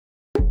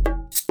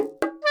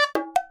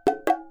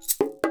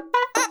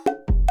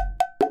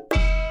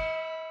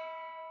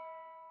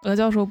鹅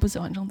教授不喜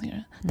欢正经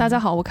人。大家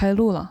好，我开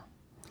录了。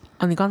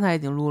你刚才已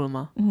经录了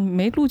吗？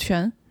没录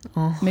全。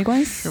没关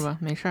系，是吧？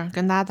没事儿，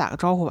跟大家打个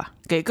招呼吧，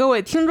给各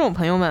位听众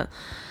朋友们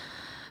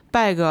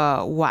拜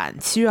个晚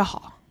7月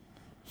好。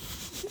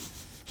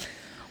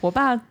我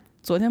爸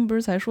昨天不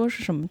是才说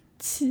是什么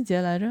气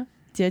节来着？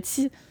节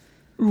气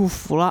入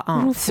伏了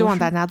啊！希望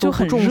大家都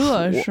不中暑。就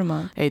很热是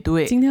吗？哎，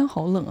对，今天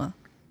好冷啊。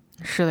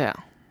是的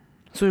呀，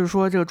所以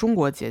说这个中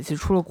国节气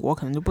出了国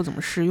可能就不怎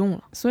么适用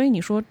了。所以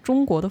你说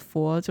中国的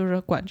佛就是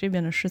管这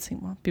边的事情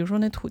吗？比如说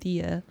那土地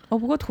爷不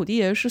过土地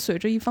爷是随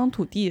着一方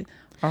土地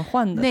而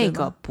换的，那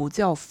个不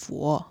叫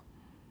佛。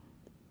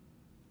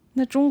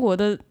那中国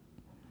的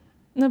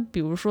那比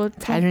如说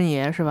财神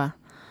爷是吧？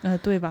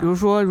对吧？比如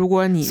说如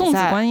果你送子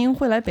观音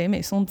会来北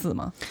美送子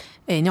吗？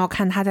你要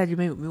看他在这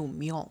边有没有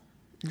庙，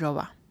你知道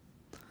吧？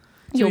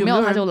有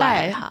庙他就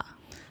来他。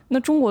那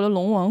中国的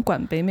龙王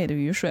管北美的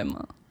雨水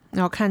吗？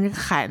要看这个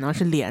海呢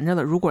是连着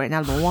的，如果人家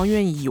龙王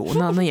愿意游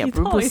呢那也不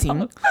是不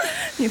行。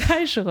你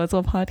太适合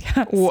做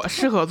podcast。 我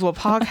适合做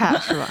podcast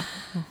是吧？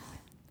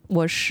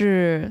我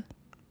是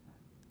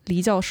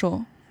黎教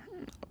授，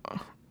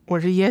我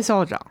是耶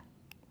校长，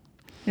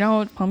然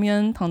后旁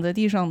边躺在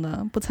地上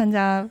的不参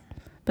加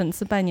本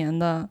次拜年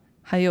的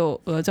还有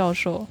鹅教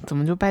授。怎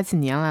么就拜起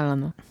年来了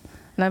呢？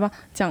来吧，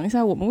讲一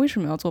下我们为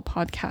什么要做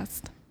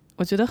podcast。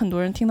 我觉得很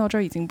多人听到这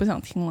儿已经不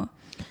想听了，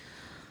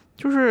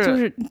就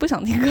是不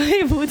想听可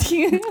以不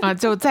听啊，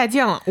就再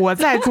见了，我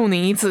再祝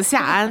您一次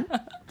下安。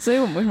所以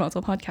我们为什么要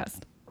做 podcast？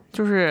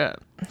 就是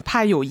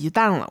怕友谊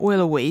淡了，为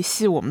了维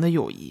系我们的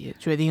友谊，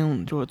决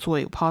定就是做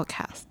一个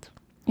podcast。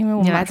 因为我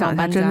们你来讲一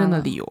下真正的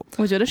理由。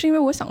我觉得是因为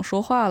我想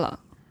说话了，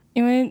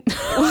因为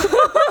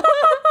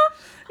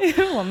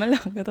我们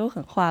两个都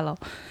很话痨，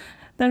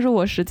但是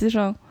我实际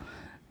上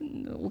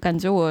我感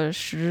觉我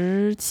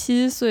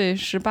17岁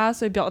18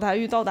岁表达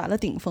欲到达了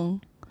顶峰，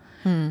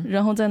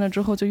然后在那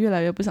之后就越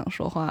来越不想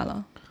说话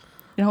了，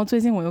然后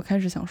最近我又开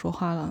始想说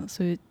话了，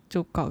所以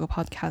就搞个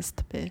podcast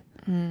呗。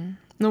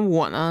那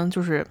我呢，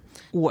就是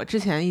我之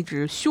前一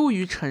直羞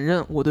于承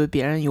认我对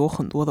别人有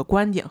很多的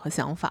观点和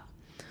想法。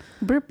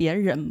不是别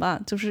人吧，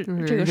就是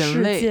这个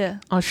世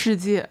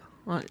界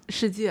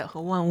世界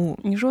和万物。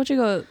你说这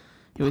个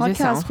有一些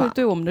想 podcast 会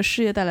对我们的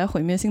事业带来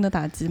毁灭性的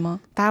打击吗？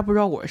大家不知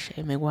道我是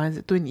谁没关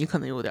系，对你可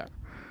能有点。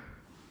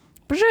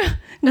不是，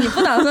你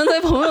不打算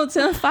在朋友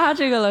圈发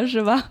这个了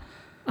是吧？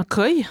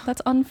可以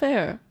That's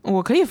unfair。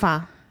 我可以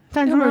发，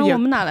但就是我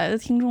们哪来的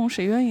听众，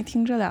谁愿意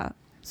听这俩？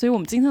所以我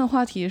们今天的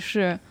话题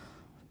是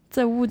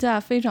在物价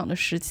飞涨的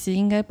时期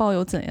应该抱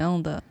有怎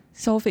样的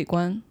消费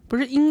观。不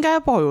是应该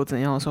抱有怎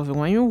样的消费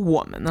观，因为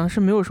我们呢是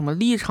没有什么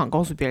立场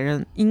告诉别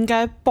人应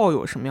该抱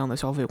有什么样的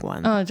消费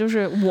观。就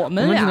是我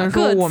们俩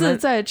各自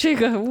在这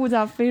个物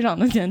价飞涨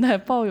的年代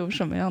抱有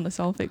什么样的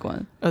消费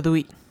观。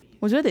对，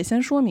我觉得得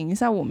先说明一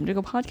下我们这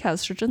个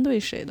podcast 是针对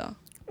谁的。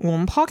我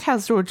们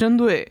podcast 就是针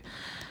对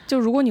就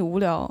如果你无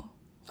聊，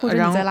或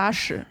者你在拉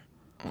屎，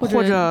或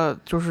者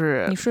就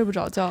是你睡不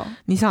着觉，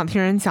你想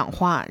听人讲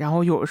话，然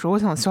后有时候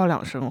想笑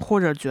2声，或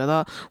者觉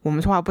得我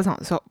们说话不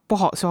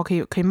好笑，可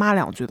以骂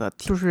2句的，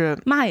就是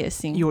骂也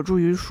行，有助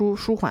于舒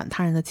缓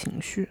他人的情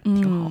绪，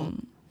挺好。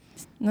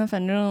那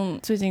反正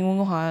最近温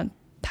哥华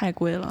太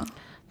贵了。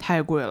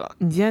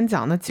你今天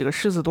讲的几个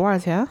柿子多少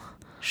钱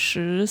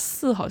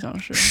？14好像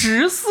是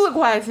14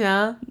块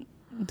钱。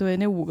对，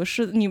那5个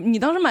柿子，你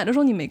当时买的时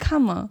候你没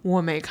看吗？我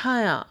没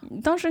看呀。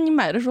当时你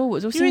买的时候我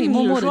就心里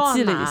默默的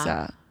记了一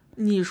下。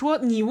你说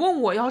你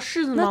问我要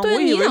柿子吗？那对，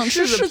我以为你想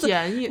吃柿子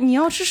便宜。你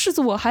要吃柿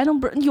子，我还能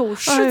不有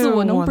柿子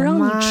我能不让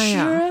你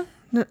吃？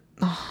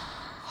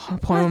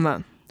朋友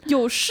们，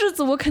有柿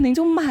子我肯定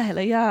就买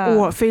了呀。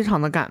我非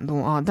常的感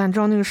动啊！但知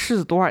道那个柿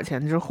子多少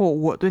钱之后，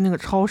我对那个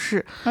超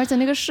市而且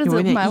那个柿子有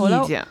一点买回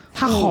来意见，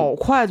它好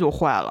快就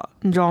坏了，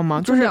你知道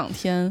吗？就2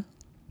天。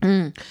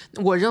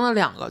我扔了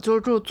2个，就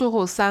最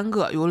后3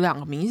个有2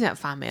个明显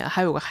发霉了，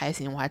还有个还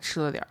行，我还吃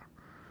了点儿。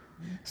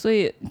所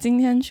以今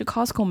天去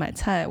Costco 买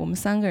菜，我们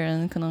3个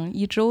人可能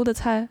1周的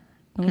菜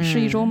能吃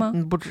1周吗？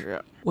不止，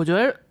我觉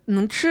得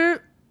能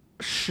吃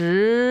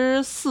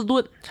14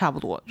顿差不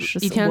多，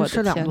一天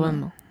吃2顿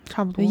吗？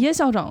差不多。叶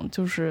校长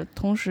就是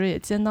同时也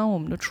兼当我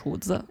们的厨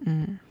子。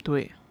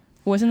对。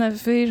我现在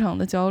非常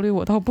的焦虑，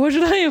我倒不知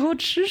道以后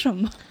吃什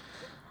么。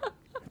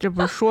这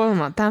不是说了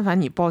吗？但凡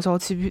你报销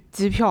机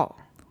票，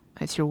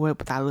其实我也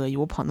不大乐意，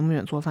我跑那么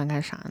远做饭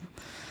干啥呢？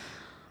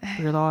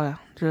不知道呀，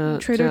这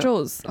Trader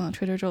Joe's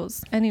Trader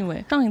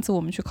Joe's。Anyway， 上一次我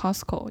们去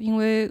Costco， 因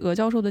为鹅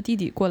教授的弟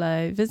弟过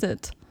来 visit，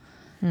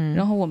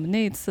然后我们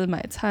那一次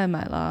买菜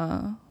买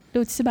了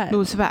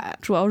600-700，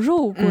主要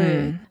肉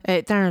贵。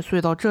但是所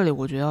以到这里，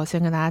我觉得要先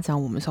跟大家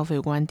讲我们消费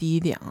观。第一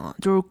点啊，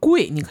就是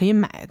贵你可以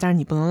买，但是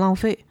你不能浪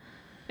费。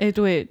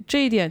对，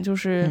这一点就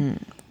是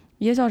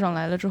叶校长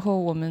来了之后，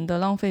我们的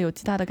浪费有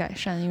极大的改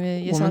善，因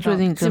为叶校长我们最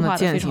近真的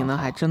践行的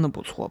还真的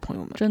不错，朋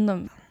友们，真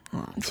的。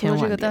除了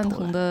这个蛋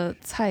疼的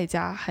菜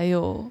价，还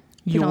有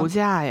油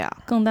价呀，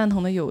更蛋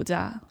疼的油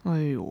价。哎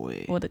呦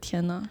喂，我的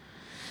天哪！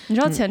你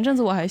知道前阵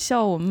子我还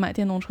笑我们买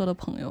电动车的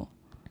朋友，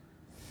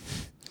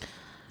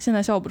现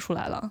在笑不出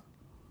来了。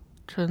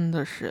真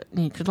的是，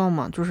你知道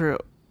吗？就是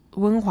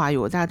温华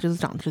油价这次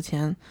涨之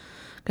前，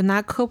跟大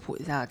家科普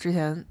一下，之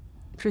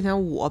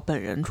前我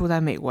本人住在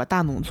美国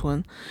大农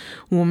村，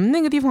我们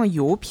那个地方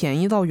油便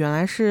宜到原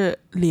来是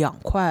2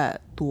块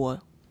多，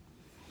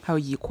还有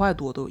1块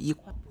多都有1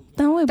块。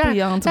单位不一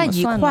样，但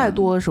1块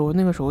多的时候，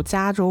那个时候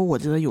加州，我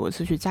记得有一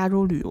次去加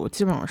州旅游，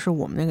基本上是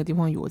我们那个地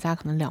方油价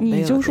可能2倍了。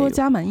你就说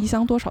加满一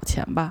箱多少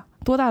钱吧？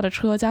多大的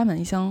车加满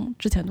一箱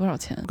之前多少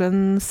钱？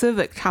跟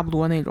Civic 差不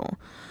多那种，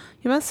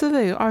一般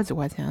Civic 20几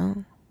块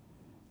钱。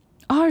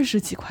20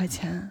几块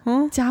钱，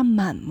加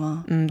满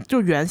吗？就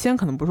原先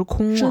可能不是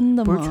空，真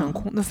的吗？不是全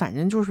空，那反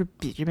正就是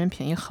比这边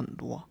便宜很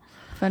多。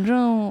反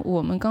正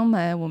我们刚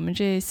买我们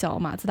这小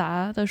马自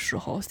达的时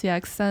候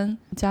 ，CX-3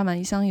 加满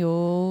一箱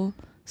油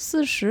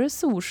40、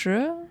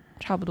50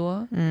差不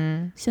多，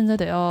现在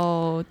得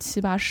要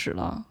70、80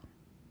了。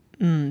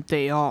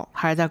得要，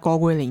还是在高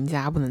贵邻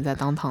家，不能在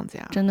当趟家。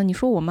真的，你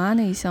说我妈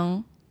那一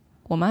箱，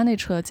我妈那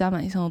车加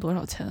满一箱要多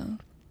少钱？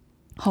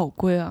好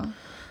贵啊！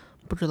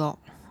不知道。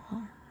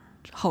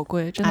好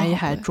贵，真的好贵。阿姨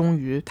还忠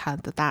于她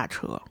的大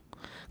车，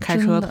开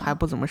车还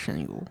不怎么省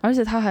油，而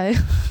且她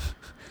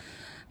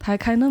还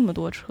开那么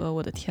多车，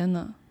我的天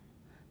哪！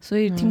所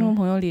以听众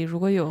朋友里，如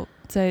果有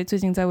最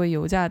近在为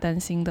油价担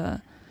心的，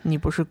你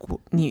不是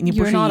你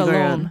不是一个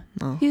人。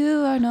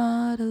You are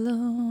not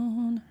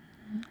alone。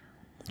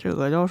这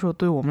鹅教授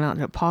对我们俩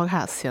这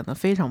podcast 显得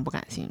非常不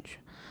感兴趣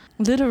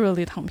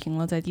 ，literally 躺平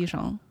了在地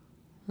上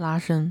拉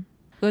伸。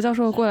鹅教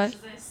授过来。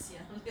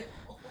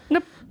那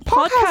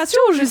podcast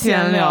就是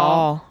闲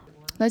聊。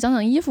来讲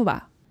讲衣服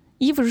吧。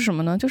衣服是什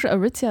么呢？就是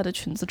Aritzia 的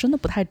裙子真的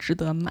不太值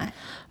得买。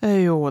哎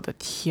呦我的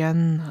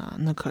天哪，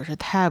那可是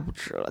太不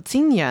值了。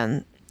今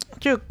年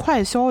这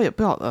快销也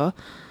不晓得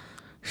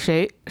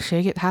谁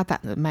给他胆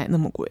子卖那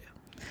么贵。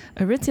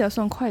Aritzia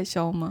算快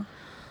销吗？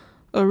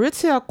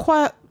 Aritzia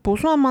快不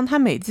算吗？它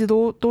每季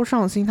都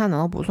上新，它难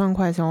道不算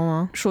快销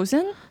吗？首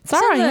先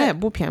Zara 应该也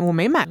不便宜，我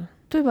没买，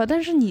对吧？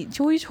但是你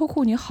秋衣秋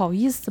裤你好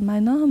意思卖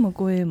那么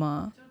贵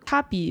吗？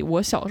它比我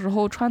小时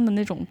候穿的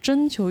那种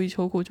真秋衣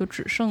秋裤就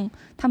只剩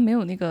它没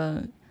有那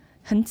个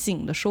很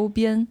紧的收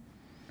边。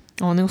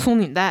那个松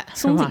紧带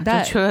就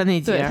缺了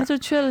那节。对，它就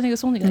缺了那个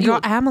松紧带。你知道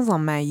Amazon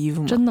卖衣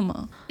服吗？真的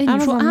吗？你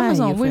说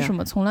Amazon 为什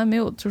么从来没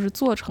有就是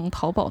做成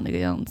淘宝那个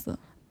样子？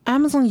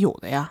 Amazon 有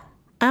的呀。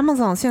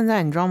 Amazon 现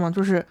在你知道吗？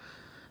就是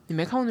你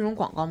没看过那种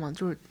广告吗？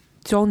就是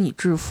教你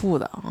致富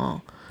的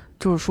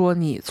就是说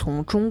你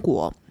从中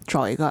国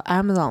找一个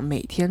Amazon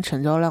每天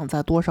成交量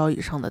在多少以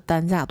上的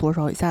单价多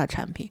少以下的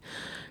产品，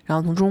然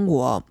后从中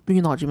国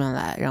运到这边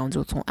来，然后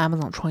就从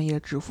Amazon 创业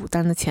致富。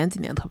但是前几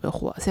年特别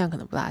火，现在可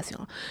能不大行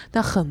了，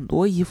但很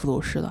多衣服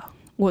都是的。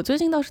我最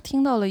近倒是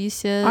听到了一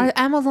些，而且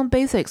Amazon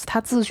Basics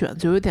它自选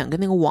就有点跟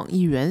那个网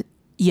易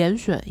严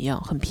选一样，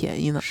很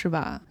便宜呢，是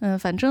吧？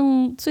反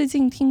正最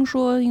近听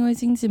说因为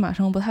经济马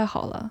上不太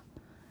好了，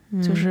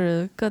就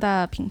是各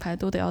大品牌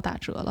都得要打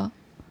折了，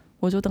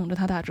我就等着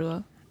它打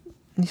折。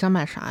你想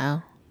买啥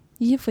呀？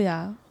衣服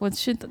呀，我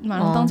去马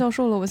上当教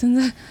授了，我现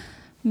在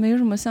没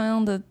什么像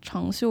样的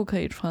长袖可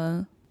以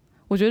穿。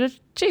我觉得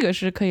这个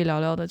是可以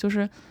聊聊的，就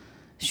是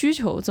需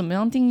求怎么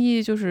样定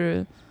义，就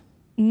是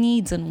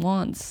needs and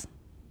wants。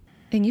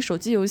你手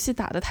机游戏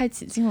打得太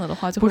起劲了的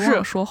话，就会忘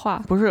了说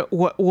话。不是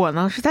我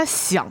呢是在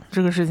想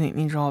这个事情，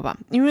你知道吧？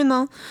因为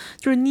呢，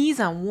就是 needs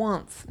and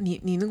wants，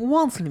 你那个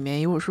wants 里面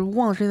有是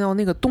忘是要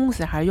那个东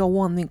西，还是要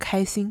忘那个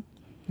开心，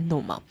你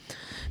懂吗？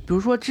比如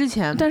说之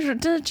前，但是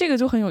这个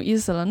就很有意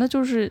思了，那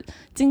就是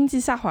经济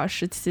下滑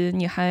时期，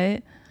你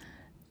还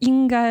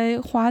应该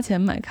花钱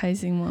买开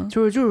心吗？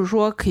就是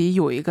说可以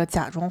有一个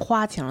假装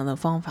花钱了的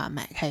方法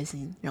买开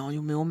心，然后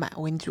又没有买。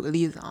我给你举个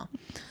例子啊，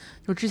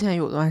就之前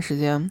有段时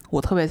间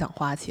我特别想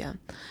花钱，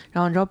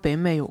然后你知道北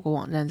美有个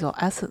网站叫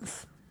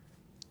Essence，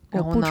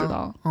 然后呢，我不知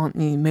道，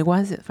你没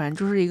关系，反正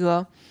就是一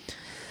个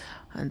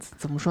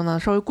怎么说呢，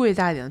稍微贵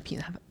价一点的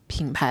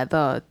品牌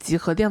的集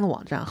合店的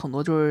网站，很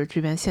多就是这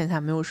边线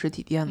下没有实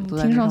体店的，都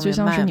在听上去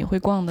像是你会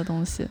逛的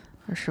东西，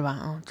是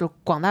吧？就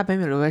广大北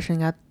美留学生应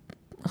该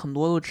很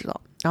多都知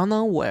道。然后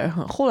呢，我也是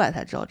很后来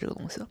才知道这个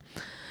东西的。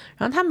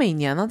然后它每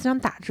年呢经常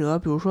打折，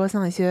比如说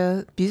像一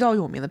些比较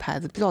有名的牌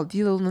子，比较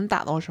低的都能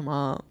打到什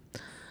么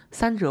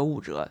3折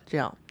5折这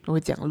样，我会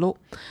捡个漏。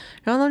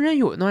然后呢，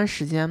有一段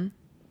时间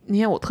那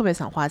天我特别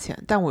想花钱，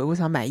但我又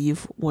想买衣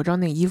服，我知道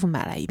那个衣服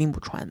买来一定不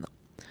穿的，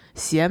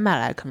鞋买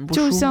来可能不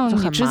舒服，就像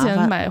你之前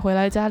就买回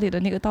来家里的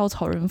那个稻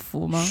草人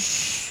服吗？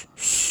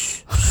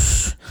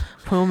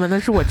朋友们，那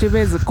是我这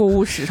辈子购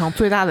物史上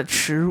最大的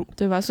耻辱，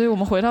对吧？所以我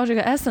们回到这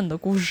个 Essence 的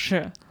故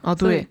事啊，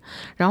对。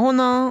然后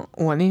呢，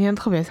我那天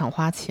特别想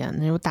花钱，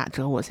那有打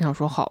折，我心想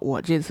说好，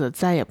我这次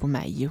再也不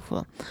买衣服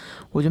了，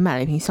我就买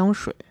了一瓶香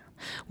水。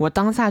我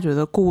当下觉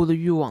得购物的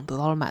欲望得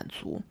到了满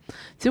足，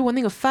结果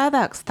那个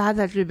FedEx 大家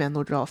在这边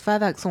都知道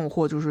FedEx 送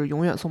货就是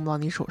永远送不到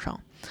你手上。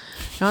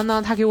然后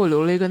呢，他给我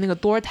留了一个那个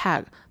door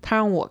tag， 他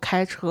让我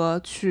开车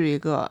去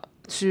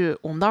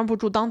我们当时不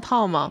住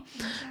downtown 吗，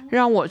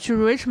让我去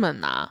Richmond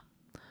拿，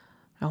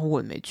然后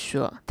我没去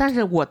了。但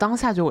是我当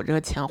下觉得我这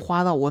个钱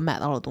花到我买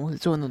到了东西，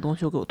最后那东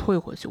西又给我退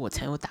回去，我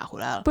钱又打回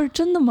来了。不是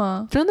真的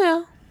吗？真的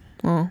呀，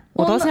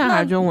我到现在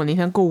还是觉得我那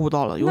天购物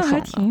到了有爽的，那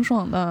还挺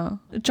爽的，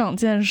长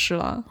见识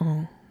了。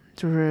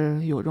就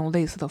是有这种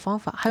类似的方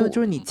法。还有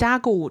就是你加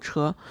购物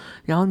车，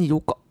然后你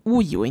就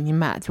误以为你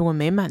买，结果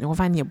没买，你会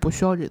发现你也不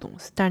需要这东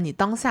西，但是你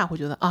当下会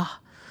觉得啊，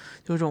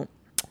有种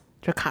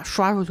这卡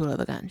刷出去了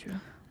的感觉。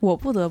我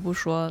不得不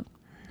说，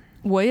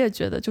我也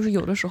觉得就是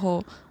有的时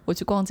候我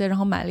去逛街，然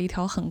后买了一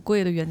条很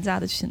贵的原价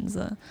的裙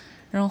子，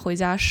然后回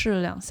家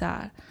试了2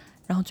下，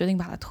然后决定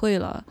把它退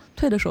了。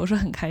退的时候是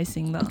很开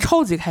心的，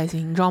超级开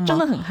心，你知道吗？真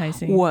的很开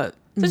心，我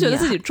就觉得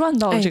自己赚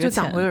到了这个钱。就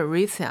讲回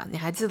Aricia， 你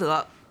还记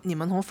得你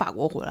们从法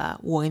国回来，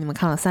我给你们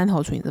看了3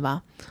条裙子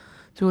吧，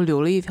就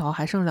留了1条，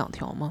还剩2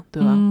条嘛，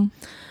对吧？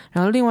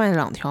然后另外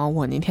2条，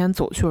我那天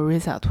走去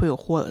Aricia 退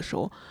货的时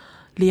候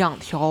，2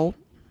条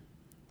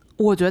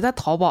我觉得在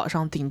淘宝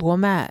上顶多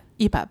卖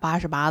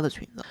188的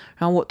裙子，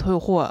然后我退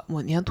货，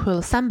我那天退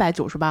了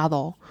398的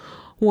哦。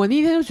我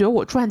那天就觉得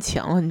我赚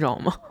钱了，你知道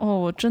吗？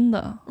真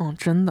的，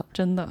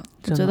真的，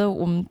我觉得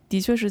我们的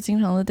确是经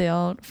常的得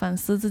要反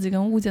思自己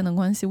跟物件的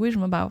关系，为什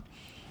么把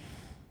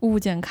物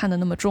件看得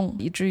那么重，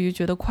以至于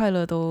觉得快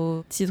乐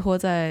都寄托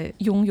在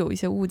拥有一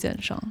些物件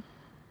上。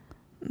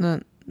那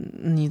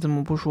你怎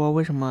么不说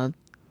为什么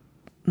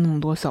那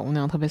么多小姑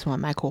娘特别喜欢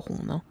买口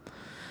红呢？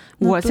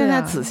我现在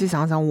仔细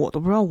想想，我都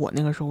不知道我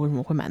那个时候为什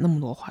么会买那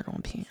么多化妆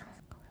品。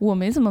我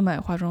没怎么买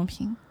化妆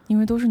品，因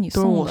为都是你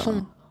送的。都是我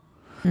送。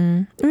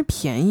因为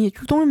便宜，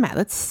这东西买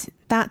得起，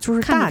就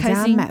是大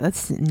家买得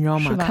起，你知道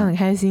吗？看得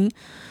开心，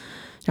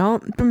然后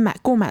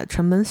购买的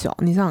成本小。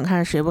你想想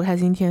看，谁不开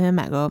心天天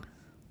买个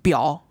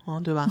表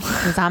对吧？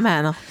你咋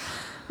买呢？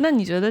那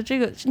你觉得这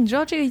个，你知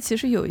道这个其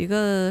实有一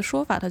个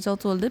说法，它叫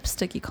做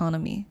lipstick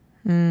economy，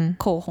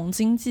口红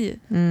经济，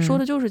说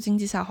的就是经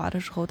济下滑的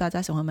时候，大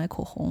家喜欢买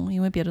口红，因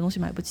为别的东西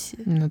买不起。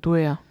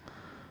对呀。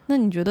那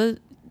你觉得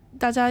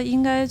大家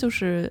应该就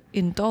是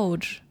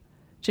indulge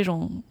这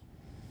种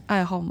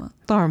爱好吗？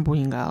当然不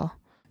应该了。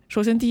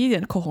首先第一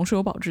点，口红是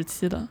有保质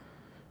期的。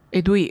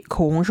对，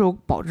口红是有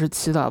保质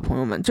期的，朋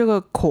友们。这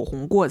个口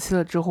红过期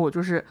了之后，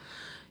就是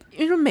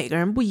因为每个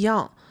人不一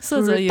样，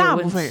色泽也有问题，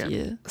大部分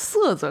人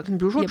色泽，你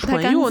比如说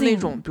纯油那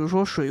种，比如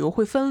说水油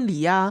会分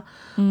离啊，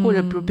或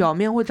者比如表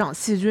面会长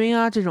细菌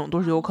啊，这种都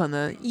是有可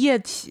能。液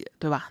体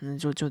对吧？那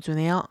就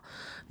那样。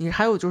你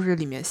还有就是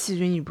里面细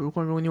菌，你比如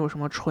说你有什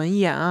么唇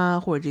炎啊，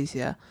或者这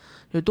些。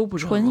也都不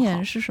是很好。唇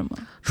炎是什么？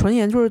唇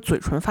炎就是嘴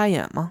唇发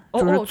炎嘛，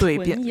就是嘴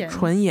边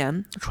唇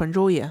炎、唇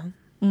周炎，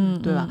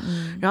对吧？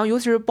然后尤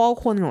其是包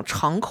括那种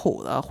长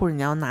口的，或者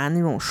你要拿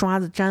那种刷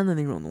子粘的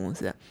那种东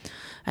西，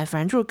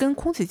反正就是跟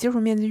空气接触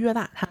面积越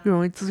大，它越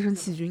容易滋生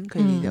细菌，可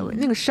以理解为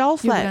那个 shelf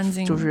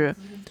life 就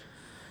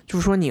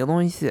是说你的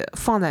东西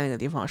放在那个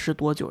地方是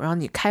多久，然后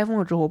你开封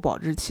了之后保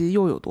质期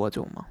又有多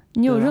久嘛？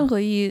你有任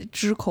何一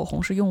支口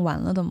红是用完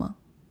了的吗？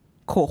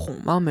口红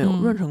吗？没有，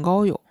润唇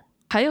膏有。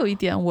还有一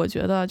点，我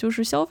觉得就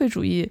是消费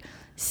主义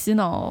洗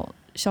脑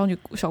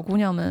小姑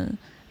娘们，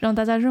让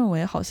大家认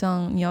为好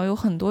像你要有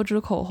很多支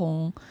口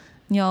红，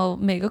你要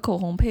每个口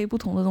红配不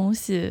同的东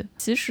西，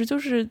其实就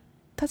是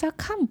大家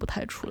看不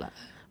太出来。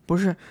不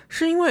是，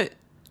是因为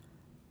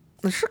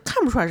是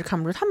看不出来，是看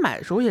不出来。他买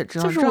的时候也知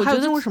道，就是我觉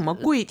得用什么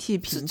贵替、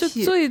平替，就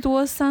最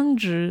多3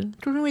支，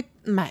就是因为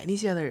买那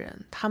些的人，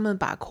他们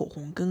把口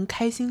红跟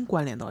开心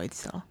关联到一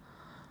起了。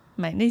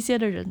买那些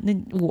的人，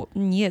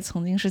你也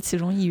曾经是其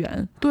中一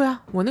员。对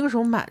啊，我那个时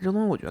候买这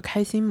东西，我觉得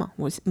开心嘛。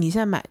你现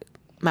在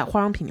买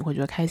化妆品，你会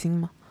觉得开心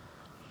吗？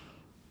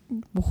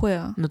不会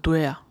啊。那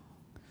对啊。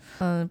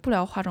不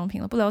聊化妆品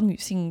了，不聊女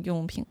性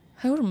用品，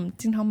还有什么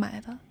经常买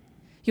的？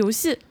游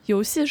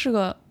戏是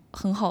个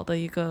很好的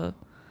一个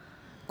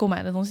购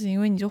买的东西，因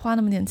为你就花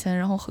那么点钱，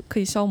然后可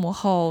以消磨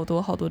好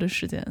多好多的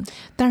时间。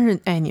但是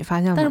你发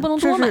现吗？但是不能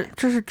多买。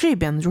这是这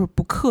边的就是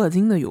不氪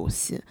金的游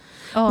戏。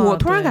我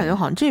突然感觉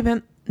好像这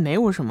边没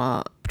有什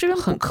么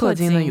很氪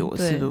金的游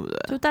戏，对不对？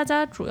就大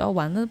家主要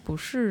玩的不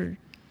是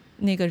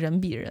那个人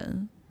比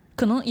人，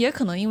可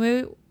能因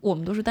为我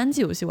们都是单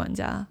机游戏玩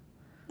家，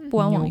不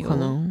玩网游。可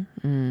能，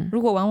如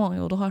果玩网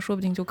游的话，说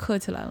不定就氪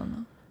起来了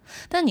呢。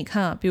但你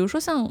看啊，比如说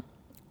像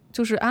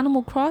就是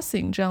Animal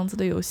Crossing 这样子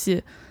的游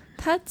戏，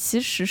它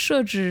其实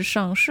设置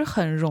上是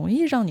很容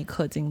易让你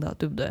氪金的，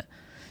对不对？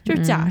就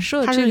是假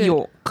设它是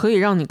有可以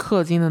让你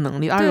氪金的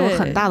能力，而有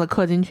很大的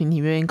氪金群体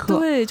愿意氪。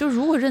对，就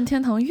如果任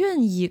天堂愿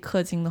意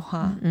氪金的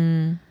话，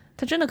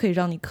它真的可以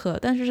让你氪，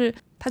但是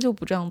它就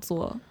不这样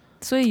做。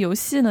所以游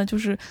戏呢，就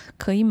是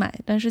可以买，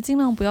但是尽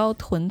量不要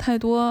囤太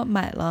多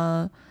买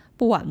了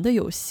不玩的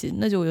游戏，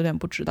那就有点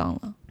不值当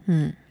了。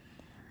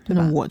对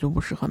吧？那我就不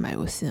适合买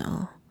游戏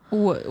啊。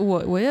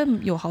我也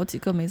有好几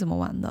个没怎么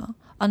玩的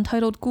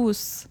 ，Untitled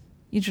Goose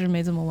一直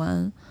没怎么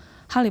玩，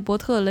哈利波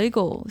特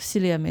Lego 系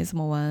列没怎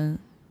么玩。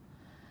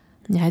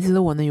你还记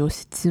得我那游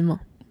戏机吗？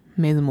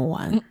没怎么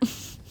玩。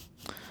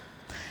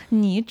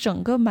你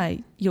整个买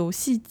游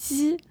戏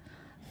机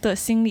的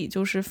心理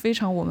就是非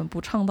常我们不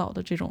倡导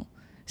的这种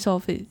消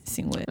费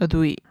行为。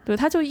对，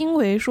他就因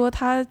为说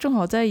他正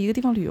好在一个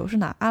地方旅游，是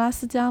哪？阿拉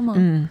斯加吗？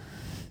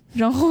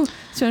然后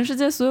全世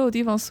界所有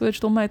地方 Switch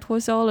都卖脱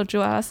销了，只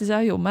有阿拉斯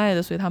加有卖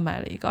的，所以他买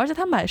了一个。而且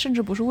他买甚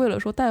至不是为了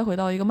说带回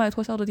到一个卖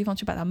脱销的地方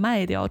去把它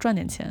卖掉赚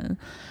点钱，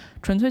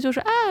纯粹就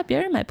是别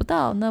人买不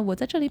到，那我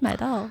在这里买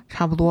到。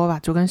差不多吧，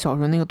就跟小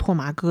时候那个拓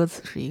麻鸽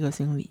子是一个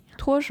心理。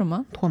脱什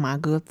么？拓麻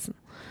鸽子。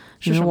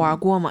你们玩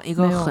过吗？一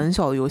个很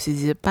小的游戏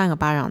机，半个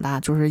巴掌大，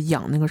就是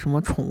养那个什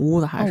么宠物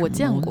的还是什么？我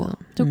见过，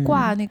就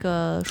挂那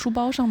个书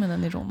包上面的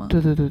那种吗？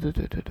对，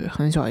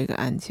很小一个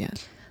按键。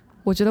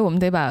我觉得我们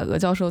得把鹅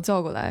教授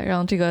叫过来，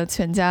让这个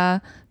全家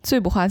最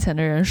不花钱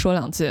的人说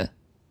两句。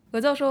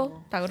鹅教授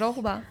打个招呼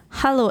吧。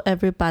 Hello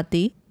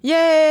everybody，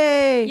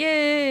 耶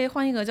耶，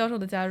欢迎鹅教授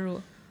的加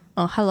入。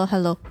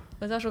Hello。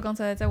鹅教授刚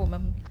才在我们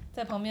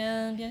在旁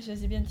边边学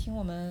习边听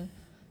我们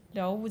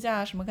聊物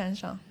价，什么感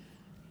想？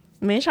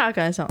没啥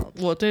感想，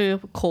我对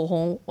口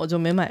红我就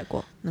没买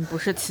过。那不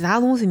是其他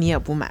东西你也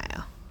不买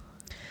啊？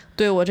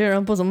对，我这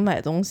人不怎么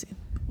买东西。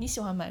你喜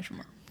欢买什么？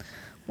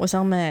我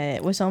想买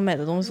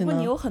的东西呢，如果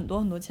你有很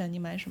多很多钱，你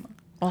买什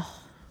么？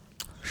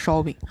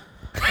烧饼。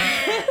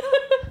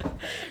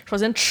首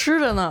先吃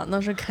的呢，那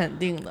是肯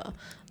定的。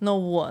那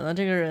我呢，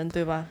这个人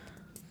对吧，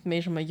没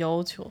什么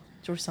要求，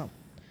就是想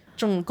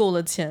挣够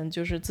了钱，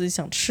就是自己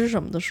想吃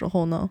什么的时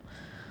候呢，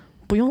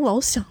不用老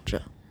想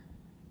着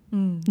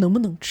能不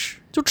能吃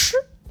就吃。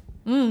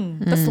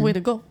That's the way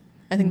to go.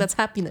 I think that's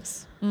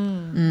happiness.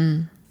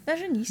 但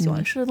是你喜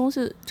欢吃的东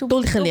西就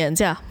都很廉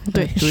价。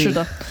对，是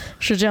的，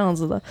是这样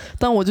子的。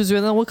但我就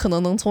觉得我可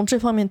能能从这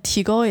方面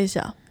提高一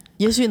下，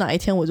也许哪一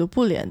天我就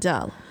不廉价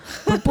了。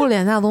不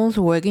廉价的东西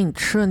我也给你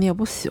吃了，你也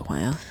不喜欢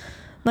呀。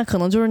那可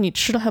能就是你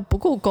吃的还不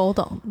够高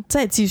档，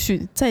再继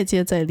续再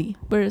接再厉。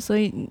不是，所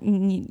以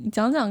你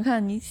讲讲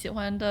看，你喜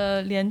欢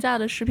的廉价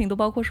的食品都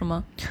包括什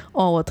么？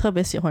我特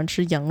别喜欢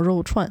吃羊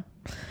肉串。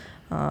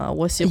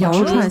我喜欢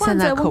羊肉串现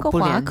在可不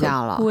廉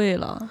价了，贵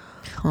了。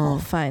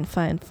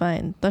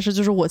fine， 但是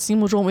就是我心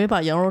目中没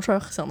把羊肉串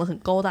想得很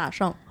高大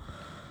上，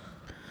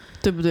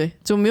对不对？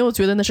就没有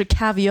觉得那是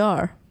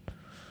caviar。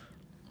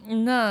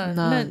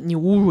那你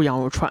侮辱羊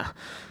肉串。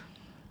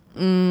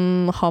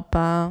好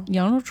吧，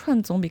羊肉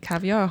串总比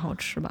caviar 好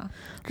吃吧？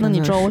那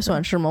你知道我喜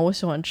欢吃吗？我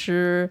喜欢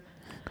吃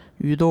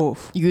鱼豆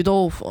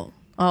腐。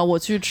我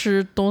去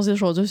吃东西的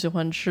时候就喜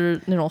欢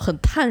吃那种很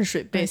碳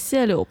水类，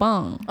蟹柳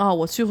棒。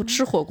我去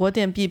吃火锅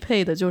店必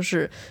配的就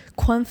是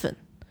宽粉，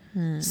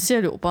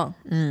蟹柳棒，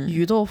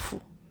鱼豆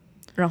腐，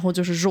然后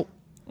就是肉。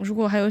如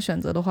果还有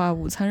选择的话，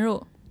午餐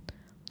肉，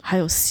还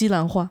有西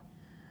兰花。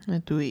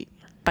对，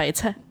白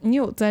菜。你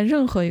有在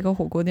任何一个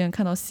火锅店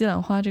看到西兰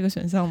花这个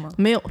选项吗？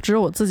没有，只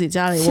有我自己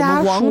家里。我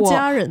们王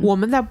家人。我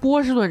们在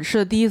波士顿吃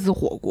的第一次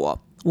火锅，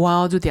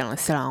我就点了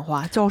西兰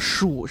花，叫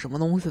薯什么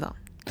东西的。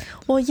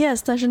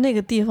yes， 但是那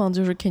个地方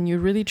就是 Can you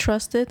really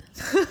trust it?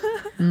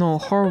 No,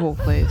 horrible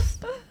place.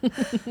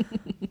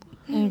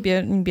 你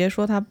别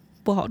说它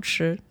不好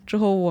吃，之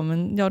后我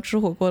们要吃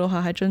火锅的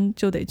话，还真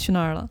就得去那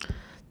儿了。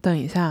等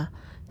一下，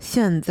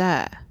现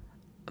在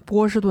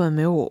波士顿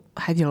没有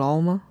海底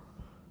捞吗？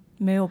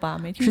没有吧？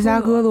没听说。芝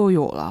加哥都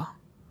有了。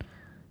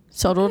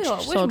小周为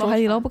什么海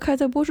底捞不开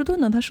在波士顿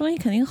呢？它生意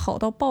肯定好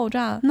到爆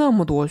炸。那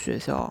么多学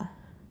校，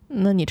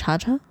那你查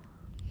查。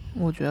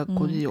我觉得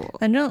估计有。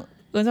反正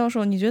鹅教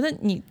授，你觉得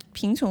你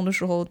贫穷的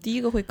时候第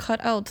一个会 cut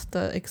out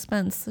的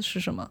expense 是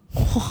什么？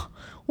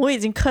我已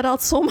经 cut out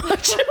so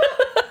much。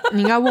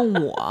你应该问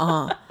我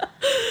啊。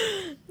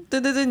对，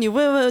你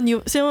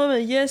先问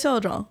问耶校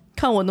长，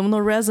看我能不能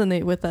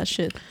resonate with that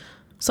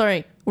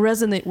shit。Sorry,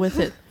 resonate with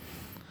it。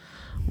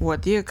我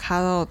第一个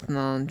cut out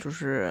呢，就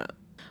是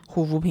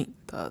护肤品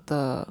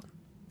的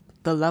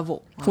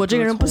level。我这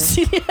个人不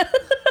洗脸。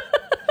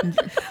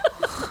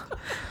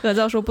鹅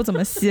教授不怎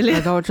么洗脸。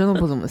鹅教授真的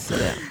不怎么洗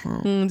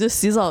脸。就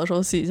洗澡的时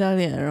候洗一下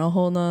脸，然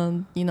后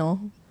呢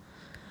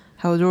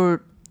还有就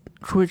是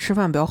出去吃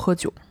饭不要喝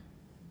酒。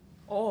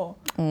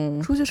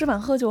出去吃饭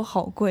喝酒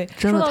好贵，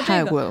真的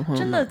太贵了。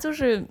真的就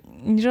是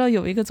你知道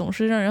有一个总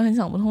是让人很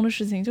想不通的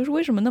事情，就是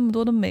为什么那么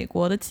多的美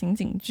国的情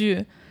景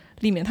剧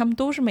里面他们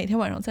都是每天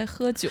晚上在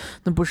喝酒？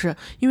那不是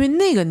因为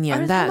那个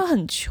年代他们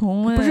很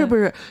穷。不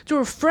是，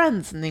就是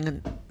Friends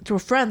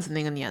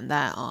那个年代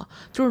啊，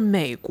就是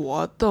美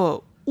国的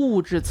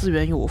物质资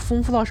源有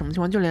丰富到什么情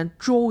况，就连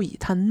周易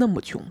他那么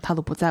穷，他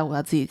都不在乎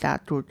他自己家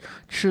就是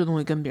吃的东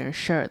西跟别人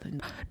share 的。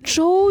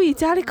周易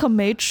家里可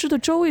没吃的，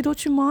周易都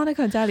去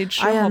Monica 家里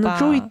吃。那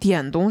周易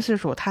点东西的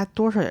时候，他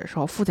多少也是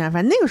要付钱。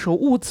反正那个时候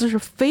物资是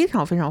非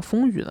常非常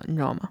丰裕的，你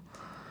知道吗？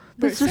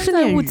不是，现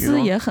在物资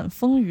也很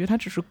丰裕，它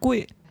只是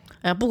贵。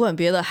不管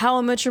别的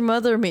 ，How I Met Your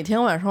Mother 每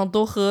天晚上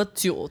都喝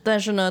酒，但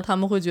是呢，他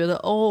们会觉得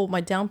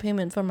my down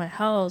payment for my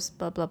house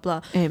blah blah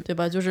blah，对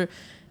吧？就是。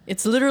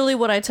It's literally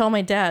what I tell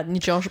my dad. 你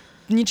只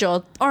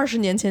要20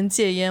年前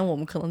戒烟，我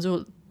们可能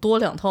就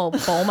多2套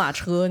宝马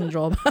车，你知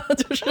道吧？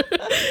就是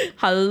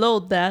Hello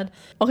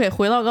Dad。OK，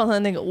 回到刚才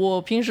那个，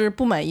我平时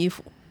不买衣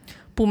服，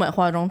不买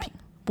化妆品，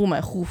不买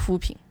护肤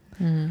品，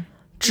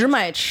只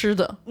买吃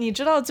的。你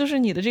知道，就是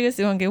你的这个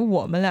习惯给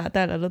我们俩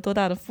带来了多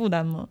大的负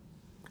担吗？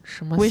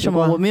什么？为什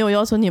么我没有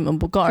要求你们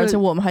不告？而且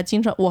我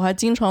还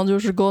经常就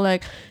是 go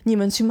like 你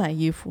们去买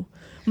衣服，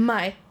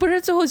不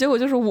是最后结果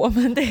就是我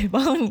们得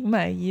帮你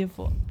买衣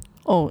服。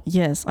Oh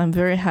yes, I'm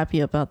very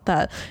happy about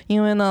that.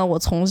 因为呢，我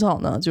从小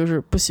呢就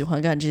是不喜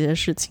欢干这些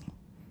事情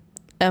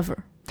 ，ever。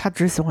他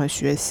只喜欢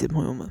学习，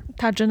朋友们。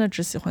他真的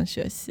只喜欢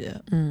学习。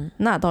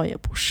那倒也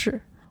不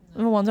是。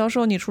那么王教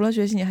授，你除了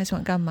学习，你还喜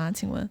欢干嘛？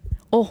请问？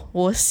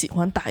我喜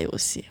欢打游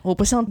戏，我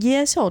不像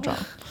耶校长，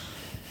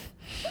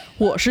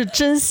我是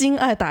真心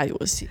爱打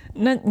游戏。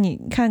那你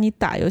看，你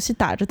打游戏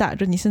打着打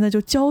着，你现在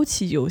就教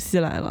起游戏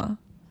来了，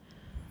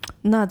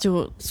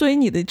所以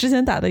你的之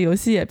前打的游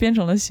戏也变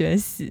成了学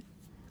习。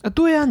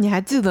对呀，你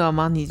还记得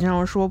吗？你经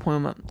常说，朋友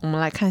们，我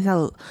们来看一下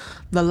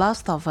The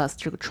Last of Us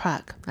这个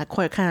track， 来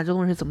快看一下这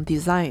东西是怎么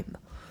design 的。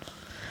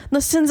那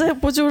现在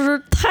不就是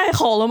太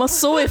好了吗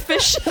 ？So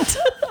efficient,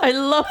 I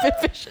love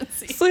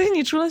efficiency。所以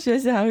你除了学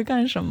习还会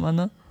干什么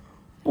呢？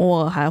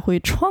我还会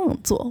创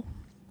作，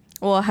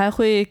我还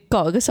会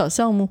搞一个小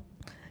项目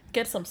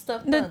 ，get some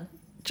stuff done。那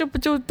这不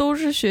就都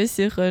是学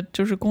习和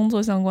就是工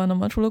作相关的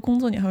吗？除了工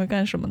作，你还会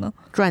干什么呢？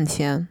赚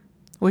钱，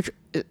为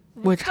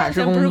茶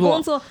是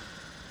工作。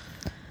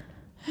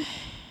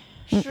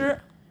吃，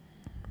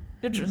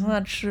就只剩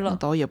下吃了。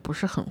倒也不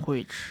是很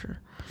会吃。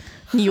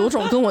你有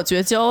种跟我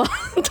绝交啊！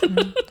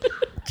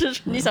这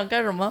是你想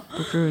干什么？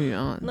不至于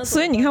啊。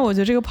所以你看，我觉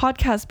得这个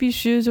podcast 必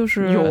须就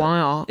是有王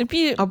瑶，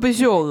必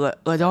须有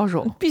鹅教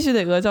授，必须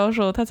得鹅教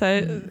授，他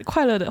才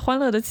快乐的、欢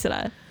乐的起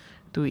来。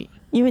对，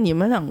因为你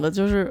们两个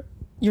就是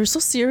you're so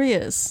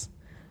serious,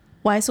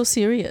 why so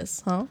serious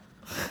啊？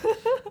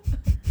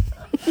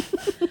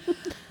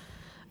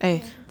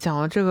哎，讲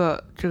到这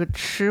个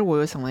吃，我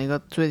又想到一个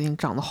最近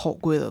涨得好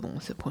贵的东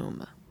西，朋友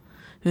们，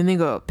就那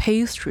个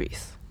pastries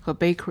和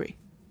bakery，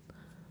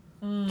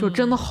就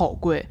真的好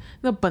贵。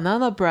那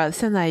banana bread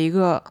现在一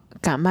个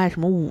敢卖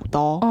什么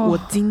$5，我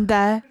惊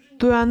呆。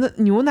对啊，那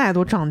牛奶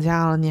都涨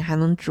价了，你还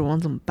能指望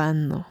怎么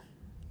办呢？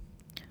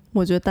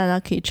我觉得大家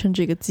可以趁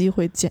这个机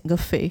会减个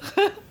肥。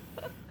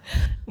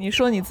你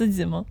说你自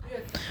己吗？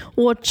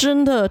我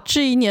真的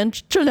这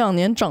2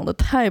年长得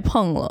太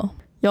胖了。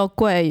要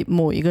怪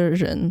某一个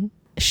人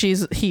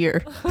 ，she's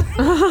here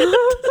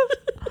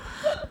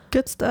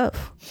 。Good stuff 。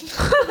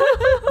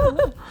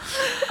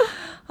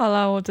好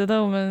了，我觉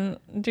得我们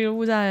这个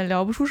物价也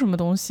聊不出什么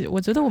东西。我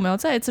觉得我们要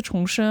再一次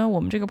重申，我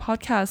们这个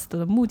podcast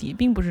的目的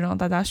并不是让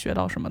大家学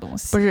到什么东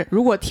西。不是，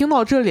如果听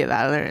到这里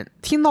来的人，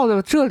听到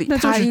了这里，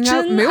他应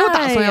该没有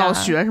打算要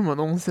学什么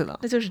东西了。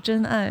那就是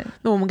真爱。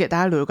那我们给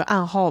大家留一个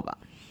暗号吧。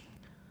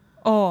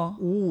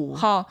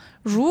好，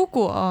如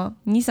果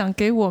你想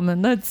给我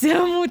们的节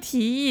目提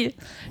议，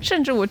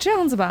甚至我这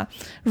样子吧，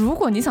如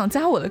果你想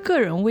加我的个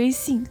人微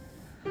信，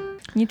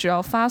你只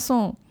要发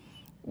送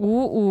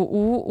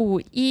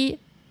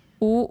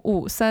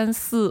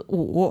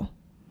5555155345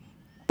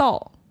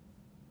到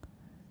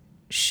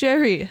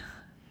sherry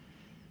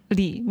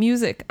李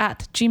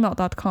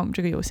music@gmail.com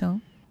这个邮箱。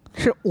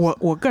是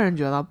我个人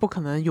觉得不可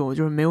能有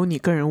就是没有你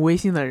个人微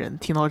信的人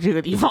听到这个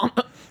地方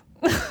的。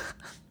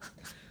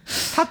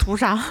他图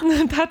啥？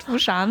他图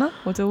啥呢？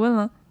我就问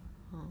了。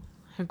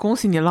恭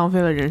喜你浪费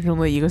了人生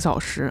的1个小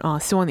时啊！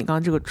希望你刚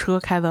刚这个车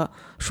开的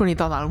顺利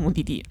到达了目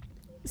的地。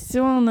希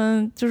望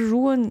呢，就是如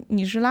果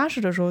你是拉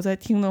屎的时候在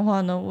听的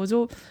话呢，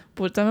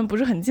咱们不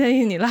是很建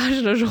议你拉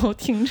屎的时候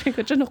听这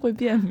个，真的会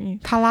便秘。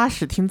他拉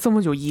屎听这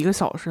么久1个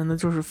小时，那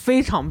就是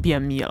非常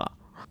便秘了。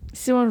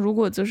希望如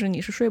果就是你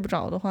是睡不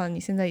着的话，你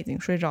现在已经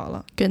睡着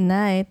了。Good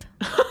night 。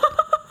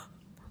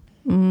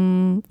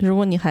如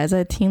果你还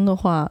在听的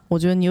话，我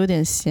觉得你有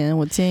点闲，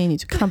我建议你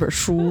去看本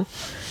书，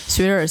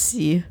学点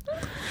习，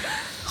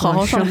好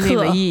好上课。生命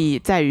的意义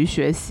在于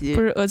学习。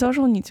不是，鹅教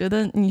授，你觉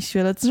得你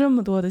学了这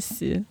么多的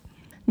习，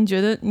你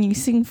觉得你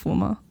幸福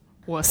吗？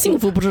我幸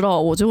福不知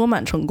道，我觉得我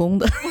蛮成功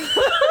的。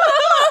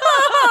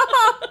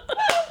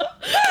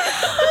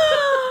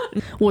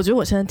我觉得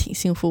我现在挺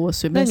幸福，我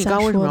随便瞎说的。那你刚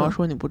刚为什么要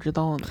说你不知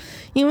道呢？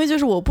因为就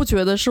是我不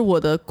觉得是我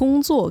的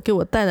工作给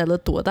我带来了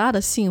多大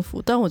的幸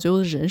福，但我觉得我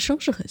的人生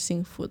是很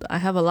幸福的。I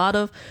have a lot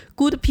of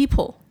good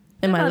people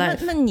in my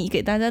life。那你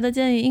给大家的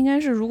建议应该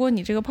是，如果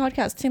你这个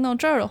podcast 听到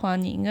这儿的话，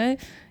你应该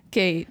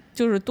给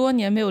就是多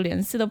年没有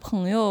联系的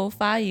朋友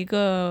发一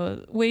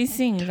个微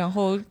信，然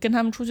后跟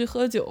他们出去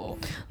喝酒。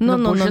那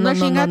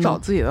是应该找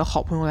自己的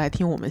好朋友来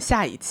听我们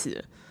下一期。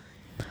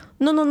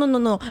No.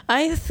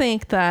 I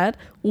think that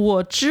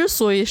我之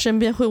所以身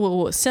边会有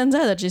我现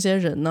在的这些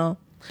人呢，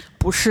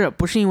不是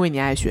因为你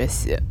爱学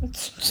习，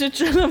这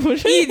真的不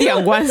是一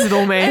点关系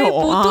都没有。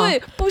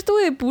不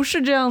对，不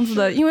是这样子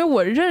的。因为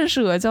我认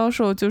识鹅教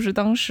授，就是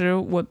当时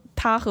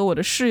他和我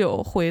的室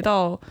友回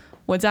到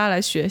我家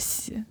来学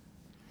习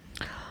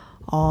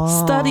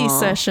，study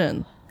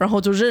session， 然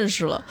后就认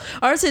识了。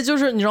而且就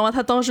是你知道吗？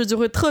他当时就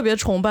会特别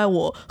崇拜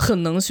我，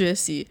很能学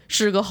习，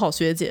是个好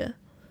学姐，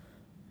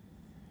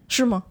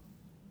是吗？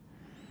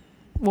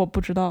我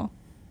不知道。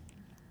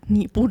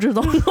你不知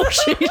道，那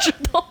谁知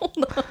道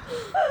呢？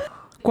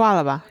挂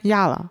了吧，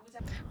压了，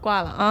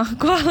挂了啊，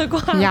挂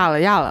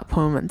了，压了，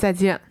朋友们再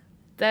见，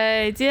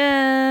再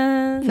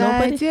见。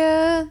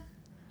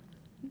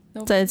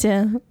再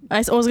见。I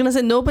was gonna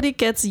say nobody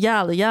gets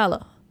呀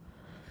了。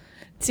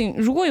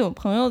如果有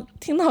朋友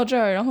听到这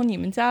儿，然后你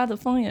们家的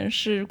方言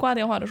是挂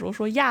电话的时候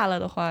说呀了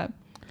的话，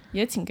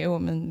也请给我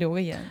们留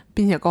个言，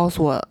并且告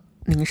诉我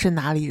您是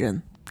哪里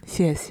人，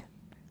谢谢。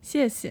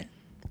谢谢。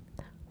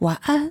晚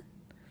安。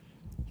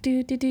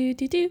嘟嘟嘟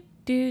嘟嘟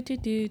嘟嘟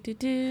嘟嘟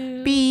嘟。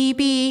哔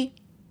哔。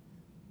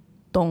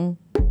咚。